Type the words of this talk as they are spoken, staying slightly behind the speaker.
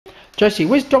Josie,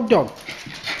 where's Dog Dog?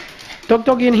 Dog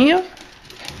Dog in here?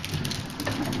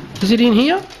 Is it in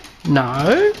here?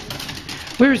 No.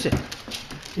 Where is it?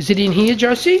 Is it in here,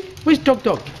 Josie? Where's Dog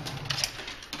Dog?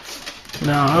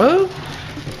 No.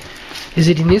 Is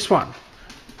it in this one?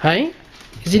 Hey?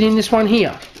 Is it in this one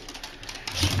here?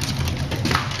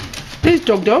 There's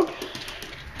Dog Dog.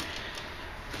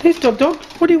 There's Dog Dog.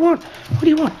 What do you want? What do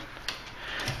you want?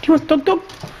 Do you want Dog Dog?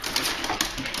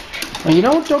 Oh, you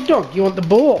don't want Dog Dog. You want the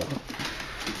ball.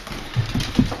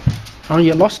 Oh,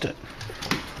 you lost it.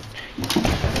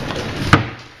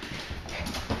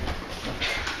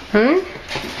 Hmm?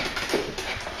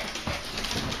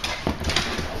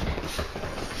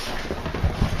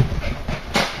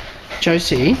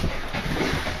 Josie?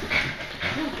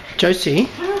 Josie?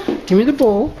 Give me the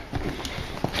ball.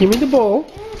 Give me the ball.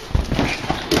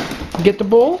 Get the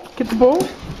ball. Get the ball. Do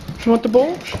you want the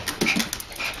ball?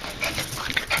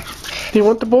 Do you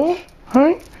want the ball?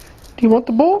 Huh? Do you want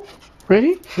the ball?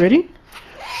 Ready? Ready?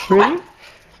 Ready?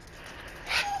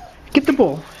 Get the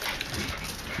ball.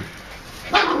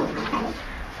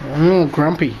 Oh,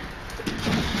 grumpy.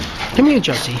 Come here,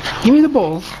 Josie. Give me the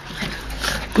ball.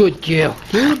 Good girl.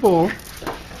 Give me the ball.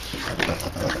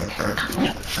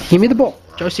 Give me the ball.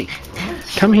 Josie,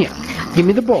 come here. Give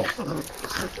me the ball.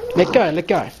 Let go, let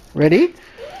go. Ready?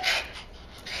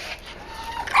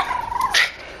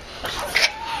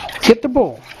 Get the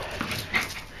ball.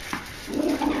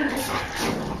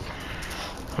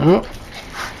 Oh.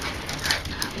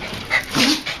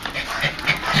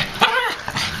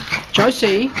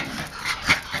 Josie.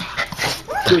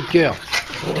 Good girl.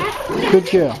 Good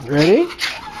girl. Ready?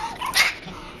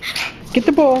 Get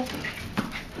the ball.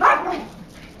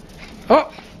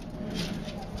 Oh.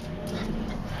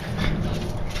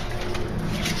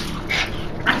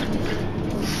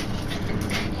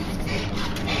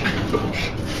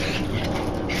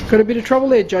 Got a bit of trouble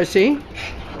there, Josie.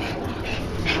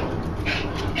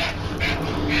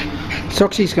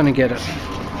 Soxy's gonna get it.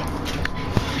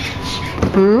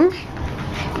 Hmm?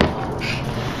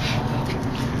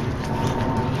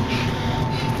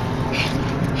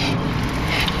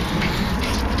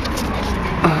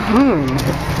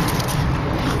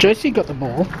 Josie got the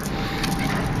ball.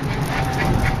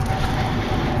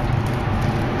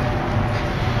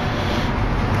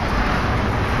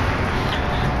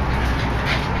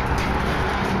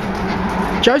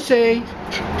 Josie!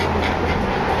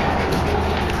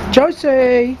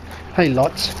 Josie! Hey,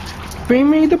 Lots. Bring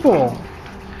me the ball.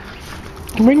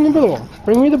 Bring me the ball.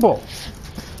 Bring me the ball.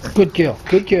 Good girl.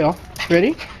 Good girl.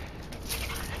 Ready?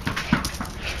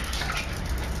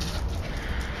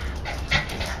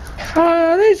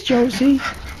 Ah, there's Josie.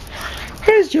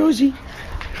 There's Josie.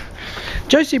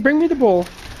 Josie, bring me the ball.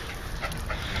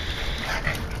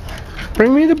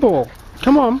 Bring me the ball.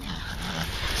 Come on.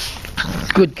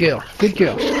 Good girl. Good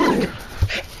girl.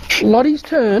 Lottie's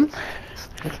turn.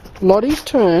 Lottie's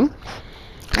turn.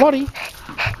 Lottie.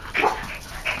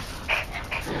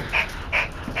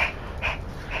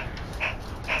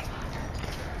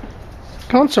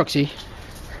 Come on, Soxy.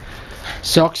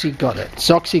 Soxy got it.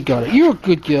 Soxy got it. You're a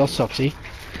good girl, Soxy.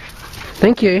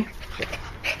 Thank you.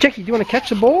 Jackie, do you want to catch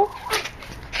the ball?